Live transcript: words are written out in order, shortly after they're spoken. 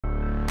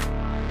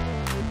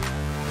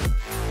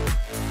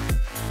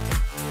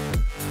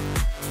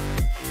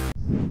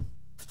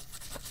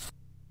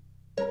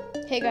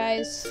Hey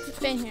guys,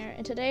 Ben here,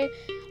 and today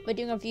we're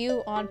doing a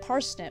review on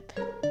Parsnip,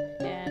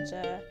 and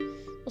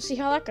we'll see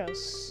how that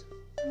goes.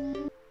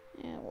 And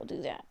we'll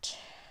do that.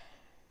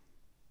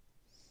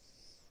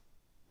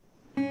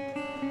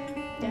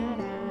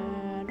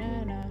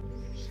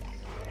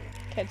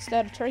 Okay,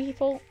 instead of turkey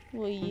pole,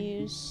 we'll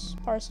use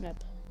Parsnip.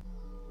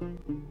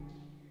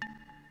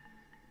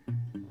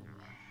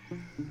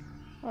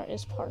 Where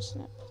is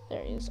Parsnip?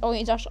 There he is. Oh,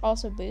 he's actually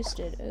also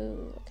boosted.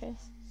 Oh, okay.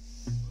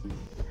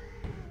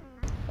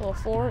 Level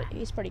 4,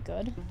 he's pretty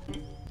good.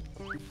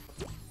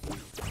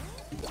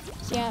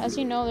 So yeah, as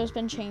you know, there's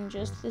been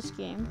changes to this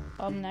game.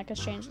 Neck has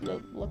changed,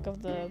 the look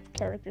of the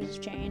characters has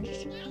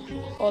changed.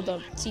 Or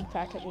the seed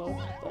packet look,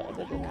 but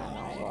other than that,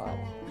 not a lot.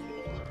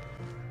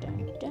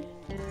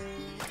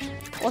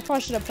 Well, I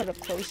probably should have put it up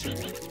closer.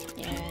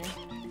 Yeah.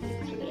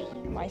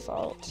 My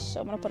fault.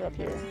 So I'm gonna put it up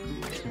here.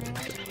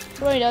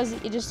 So what he does,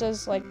 he just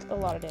does like a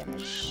lot of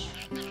damage.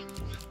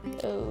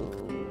 Oh.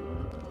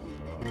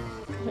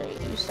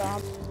 Okay, you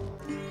stop.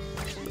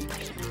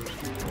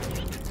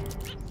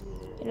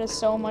 It does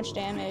so much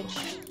damage.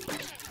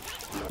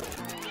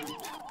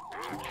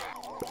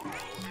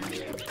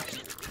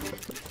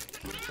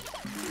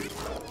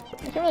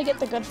 I can't really get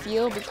the good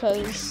feel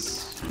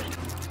because,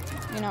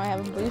 you know, I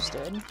haven't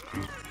boosted.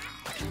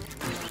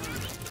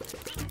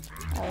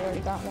 I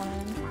already got one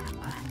in.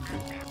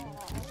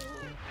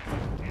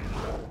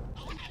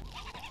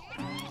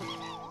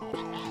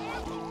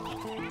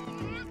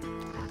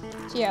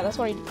 So yeah, that's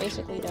what he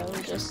basically does.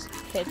 He just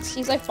hits.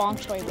 He's like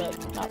Bonk Toy,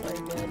 but not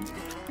very good.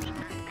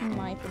 In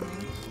my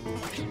opinion.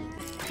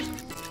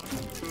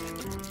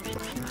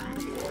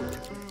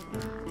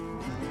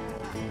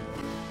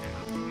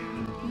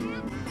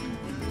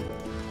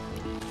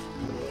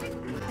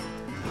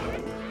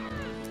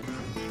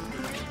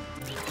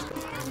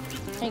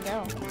 There you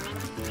go.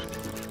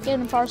 Get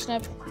him,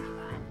 Parsnip.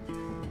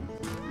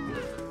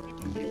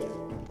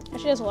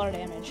 Actually does a lot of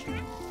damage.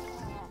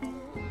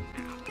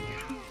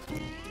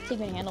 I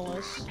think we can handle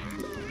this.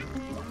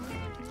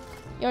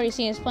 You already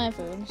seen his plant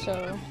food,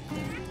 so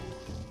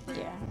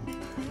yeah.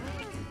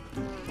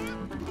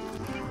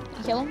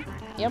 Kill him?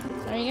 Yep,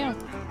 there you go.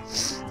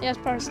 Yeah, it's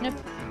Parsnip.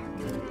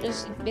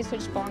 Just basically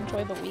just Bonk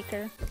Toy, but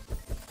weaker.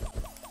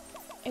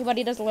 But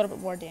he does a little bit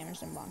more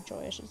damage than Bonk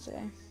Toy, I should say.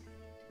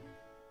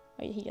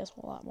 Wait, he does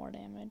a lot more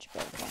damage,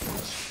 but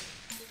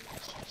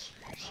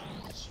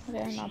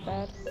okay, not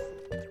bad.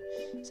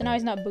 So now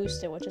he's not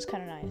boosted, which is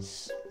kind of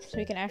nice. So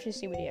we can actually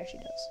see what he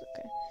actually does.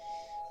 Okay.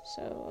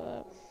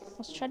 So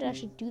let's try to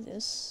actually do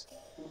this.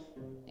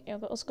 Yeah,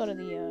 let's go to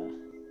the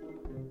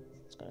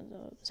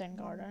Zen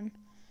Garden.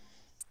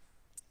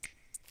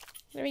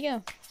 There we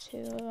go. Two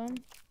of them.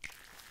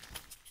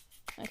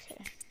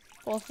 Okay.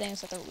 Both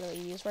things that I don't really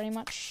use very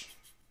much.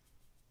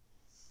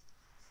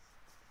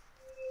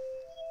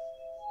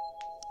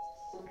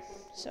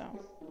 So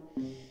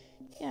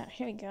yeah,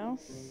 here we go.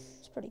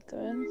 It's pretty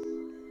good.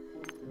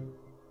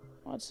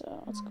 Let's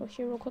go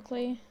here real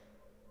quickly.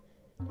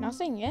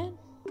 Nothing yet?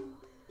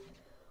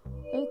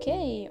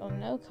 Okay, oh,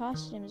 no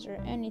costumes or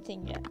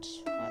anything yet.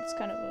 That's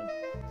kind of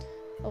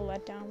a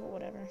letdown, but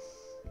whatever.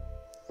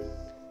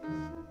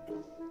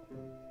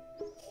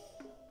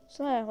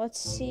 So yeah, let's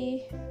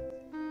see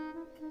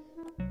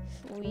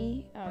if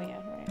we... Oh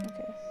yeah, right,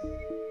 okay.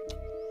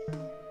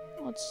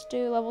 Let's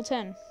do level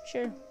 10,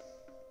 sure.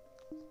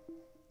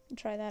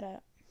 Try that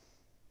out.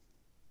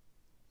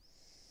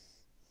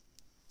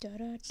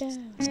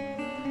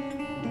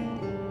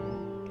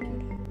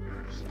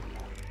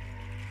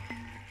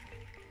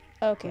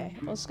 Okay,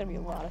 well, it's gonna be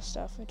a lot of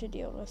stuff to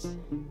deal with.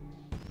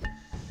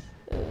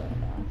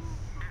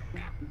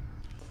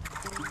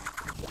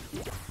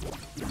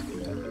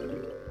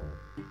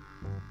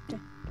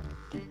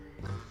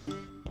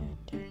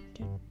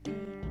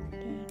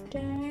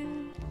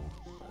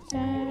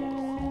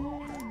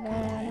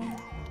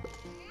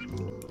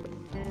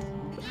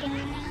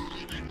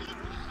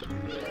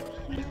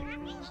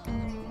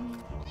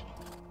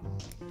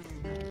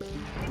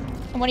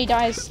 And when he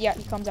dies, yeah,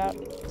 he comes out.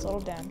 It's a little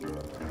down.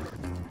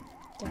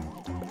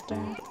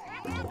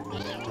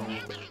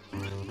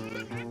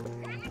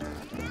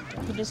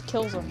 He just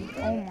kills him.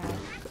 Oh my.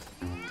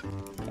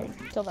 Here,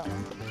 kill that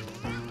one.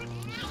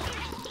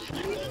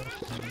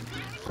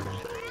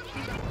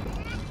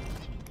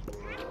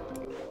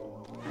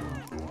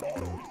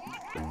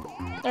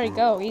 There you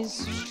go, he's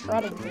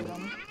strutting through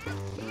them.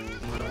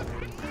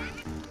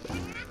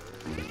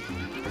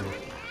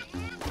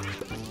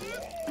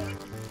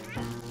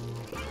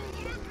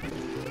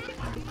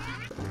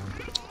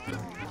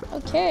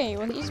 Okay,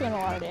 well he's doing a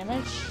lot of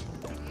damage.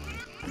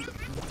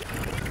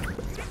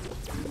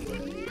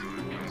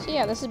 So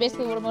yeah, this is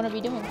basically what I'm going to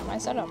be doing with my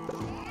setup.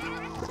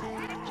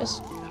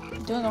 Just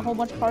doing a whole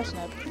bunch of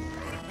Parsnip.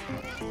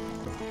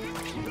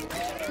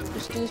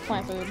 Just do his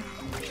plant food.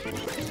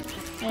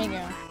 There you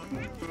go.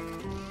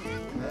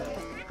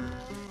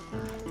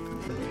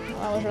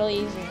 That was really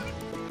easy.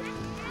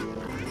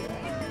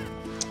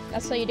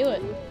 That's how you do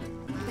it.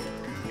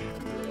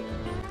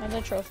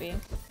 Another trophy.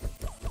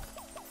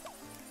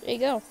 There you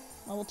go.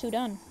 Level 2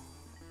 done.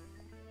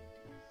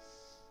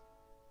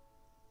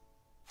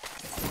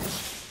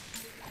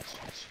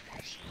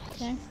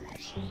 Okay.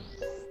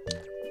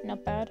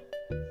 Not bad.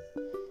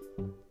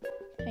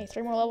 Hey,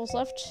 3 more levels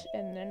left,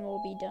 and then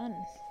we'll be done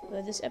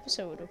with this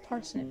episode of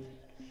Parsnip.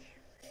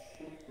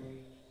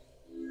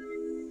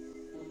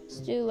 Let's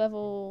do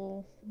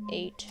level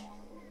 8.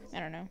 I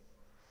don't know.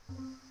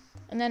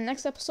 And then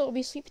next episode will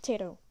be Sweet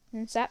Potato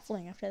and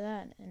Sapling after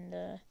that. And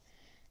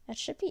that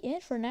should be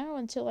it for now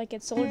until I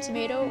get Solar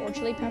Tomato or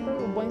Chili Pepper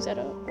or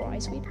Boingzetta or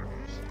Ice Sweet.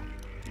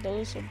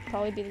 Those will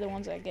probably be the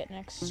ones I get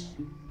next.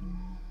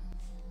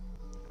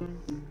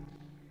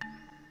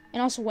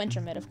 And also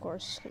Winter Mid, of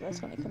course, because that's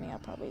going to be coming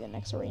out probably the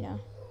next arena.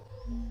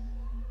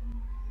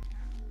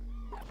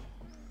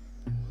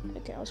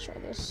 Okay, let's try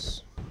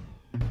this.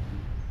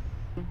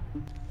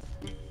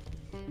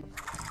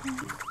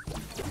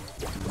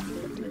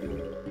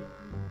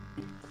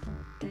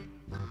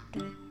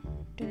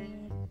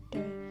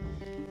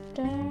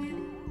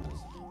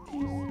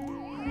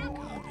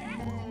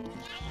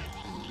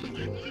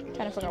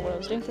 Kind of forgot what I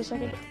was doing for a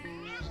second.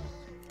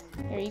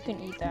 Here, you can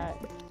eat that.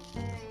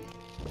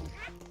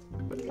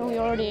 Oh, we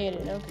already ate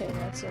it. Okay,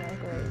 that's great.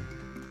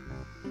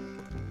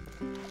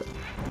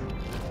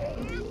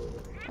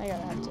 I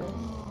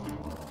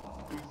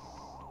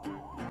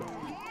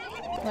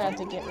have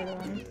to get rid of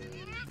them.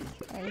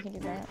 Alright, you can do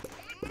that.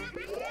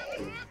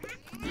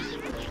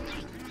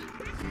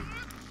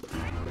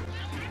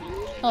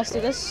 Let's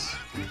do this.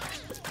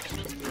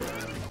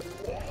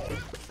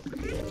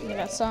 We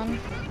got some.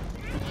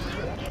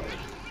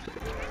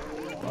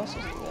 Let's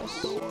just do this.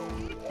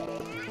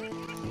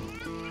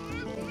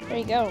 There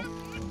you go.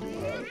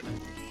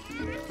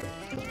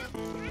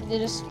 They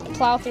just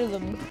plow through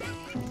them.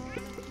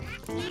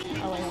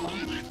 Oh wait, hold on.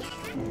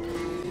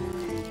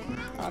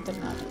 Oh, it did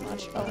not do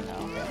much. Oh no.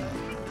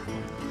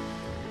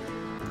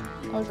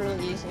 That was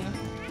really easy.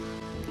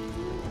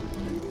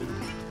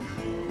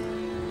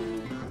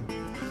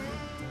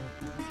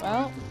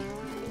 Well.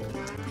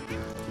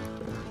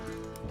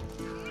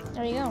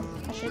 There you go.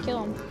 I should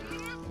kill him.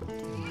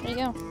 There you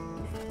go.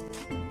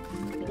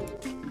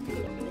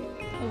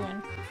 We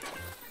win.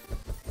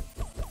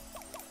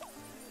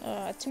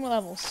 2 more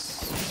levels.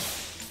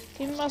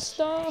 Give me my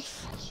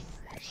stuff.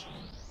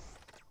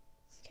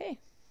 Okay.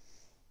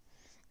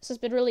 This has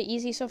been really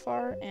easy so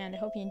far, and I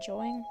hope you're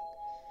enjoying.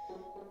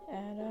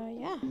 And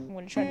yeah, I'm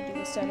gonna try to do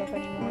this setup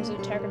anymore. Is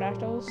it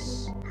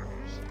pterodactyls?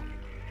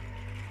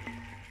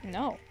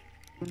 No.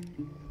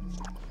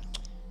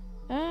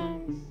 I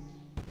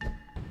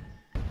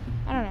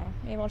don't know.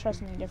 Maybe I'll try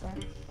something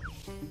different.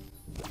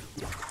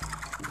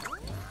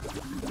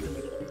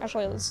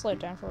 Actually, let's slow it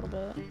down for a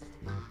little bit.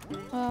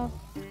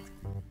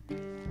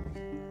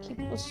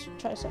 Let's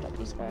try to set up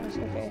these guys.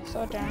 Okay,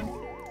 slow it down.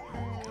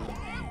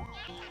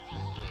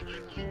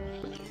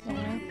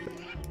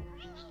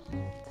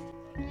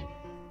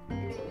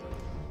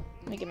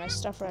 Let me get my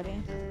stuff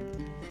ready.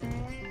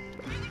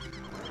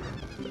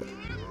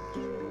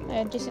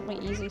 Decently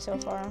easy so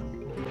far.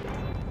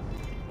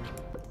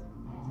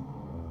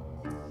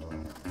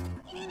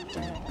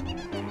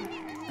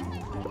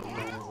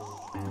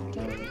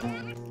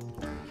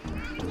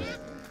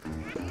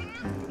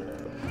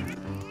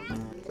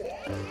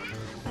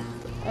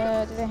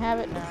 Do they have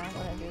it? No, I'm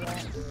gonna do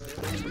that.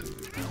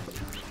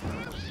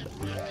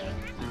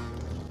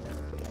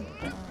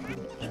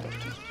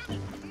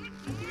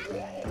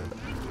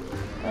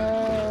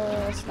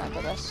 That's not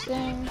the best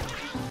thing.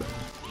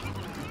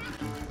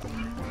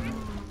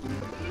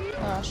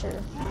 Oh,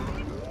 sure.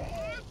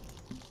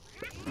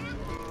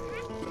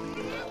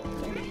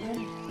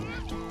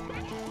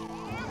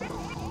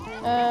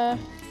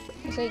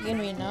 Is it gonna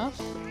be enough?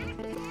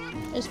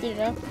 Just speed it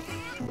up.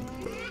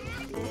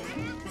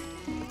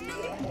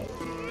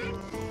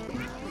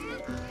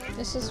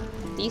 This is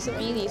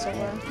decently easy so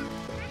far.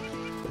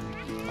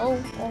 Oh,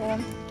 hold on.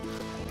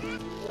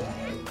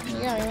 You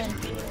got me in.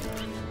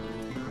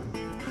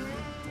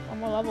 1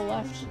 more level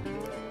left.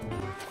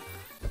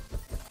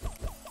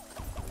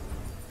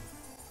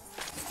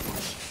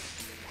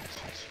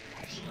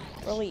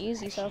 Really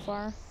easy so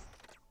far.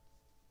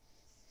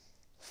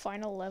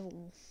 Final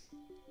level.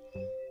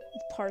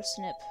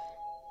 Parsnip.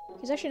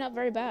 He's actually not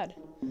very bad.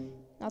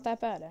 Not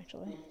that bad,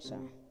 actually,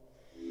 so.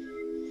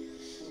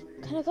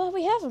 Kinda glad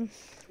we have him.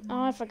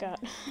 Oh, I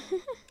forgot.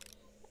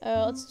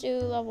 Let's do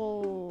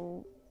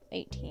level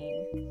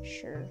 18.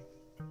 Sure.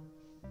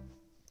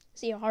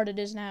 See how hard it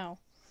is now.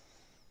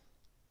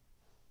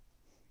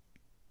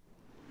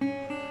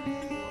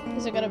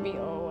 Is it gonna be?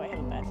 Oh, I have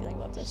a bad feeling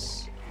about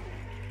this.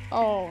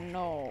 Oh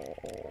no.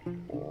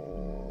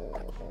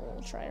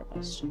 We'll try our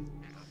best.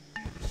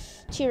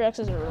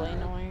 T-Rexes are really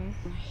annoying.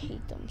 I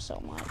hate them so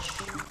much.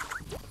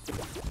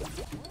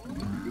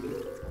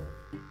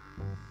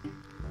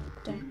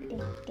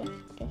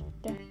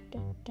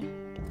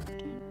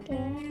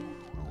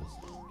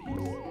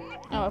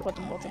 Oh, I put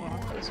them both in the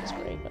wrong places,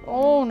 great. But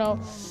oh no.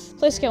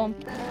 Please kill him.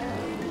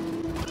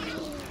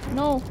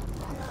 No.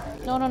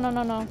 No, no, no,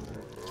 no, no.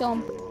 Kill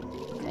him.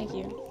 Thank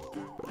you.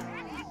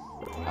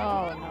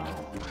 Oh no.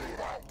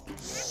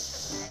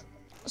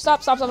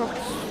 Stop, stop, stop.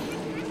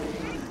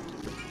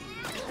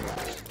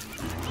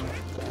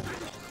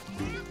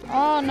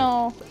 Oh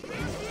no.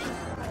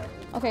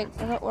 Okay,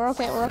 we're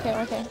okay, we're okay,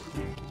 we're okay.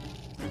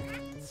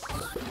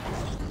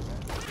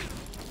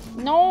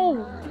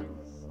 No!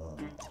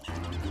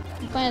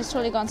 The plan has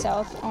totally gone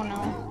south. Oh no.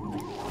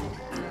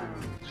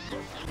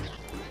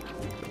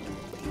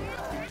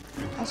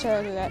 I'll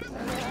try to do that.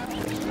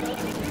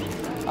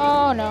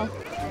 Oh no.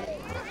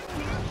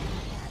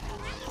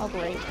 Oh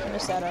great, I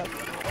messed that up.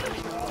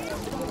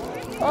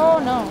 Oh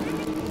no.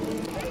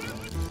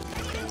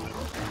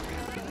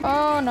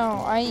 Oh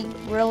no, I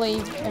really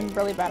am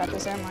really bad at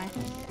this, am I?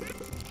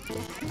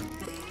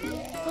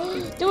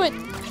 Do it!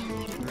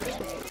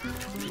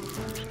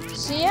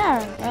 So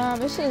yeah,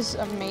 this is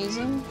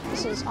amazing.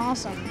 This is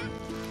awesome.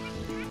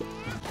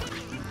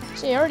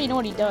 So you already know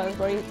what he does,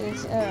 but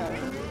it's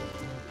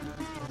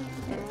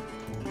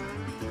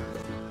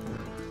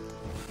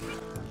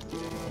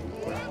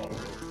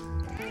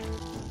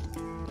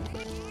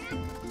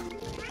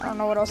I don't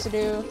know what else to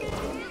do.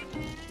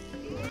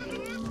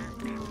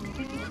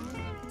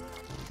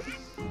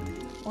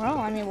 Well,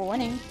 I mean, we're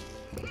winning.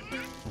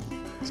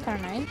 It's kind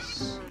of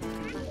nice.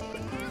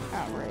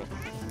 Oh, right.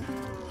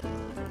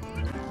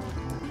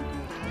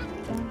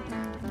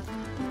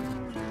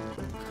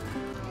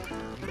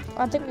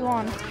 I think we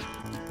won.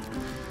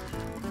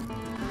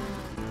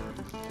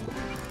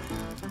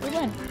 We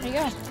win. There you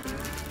go.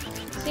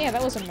 So yeah,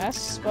 that was a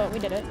mess, but we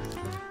did it.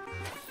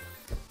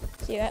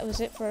 So yeah, that was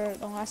it for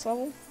the last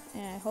level.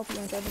 And I hope you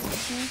enjoyed this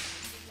listening.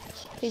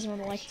 Please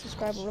remember to like and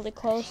subscribe. We're really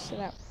close to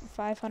that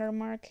 500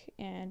 mark.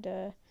 And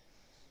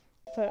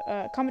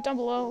comment down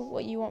below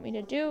what you want me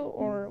to do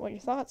or what your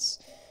thoughts.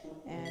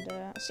 And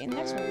I'll see you in the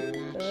next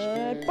one.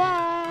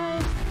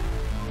 Goodbye!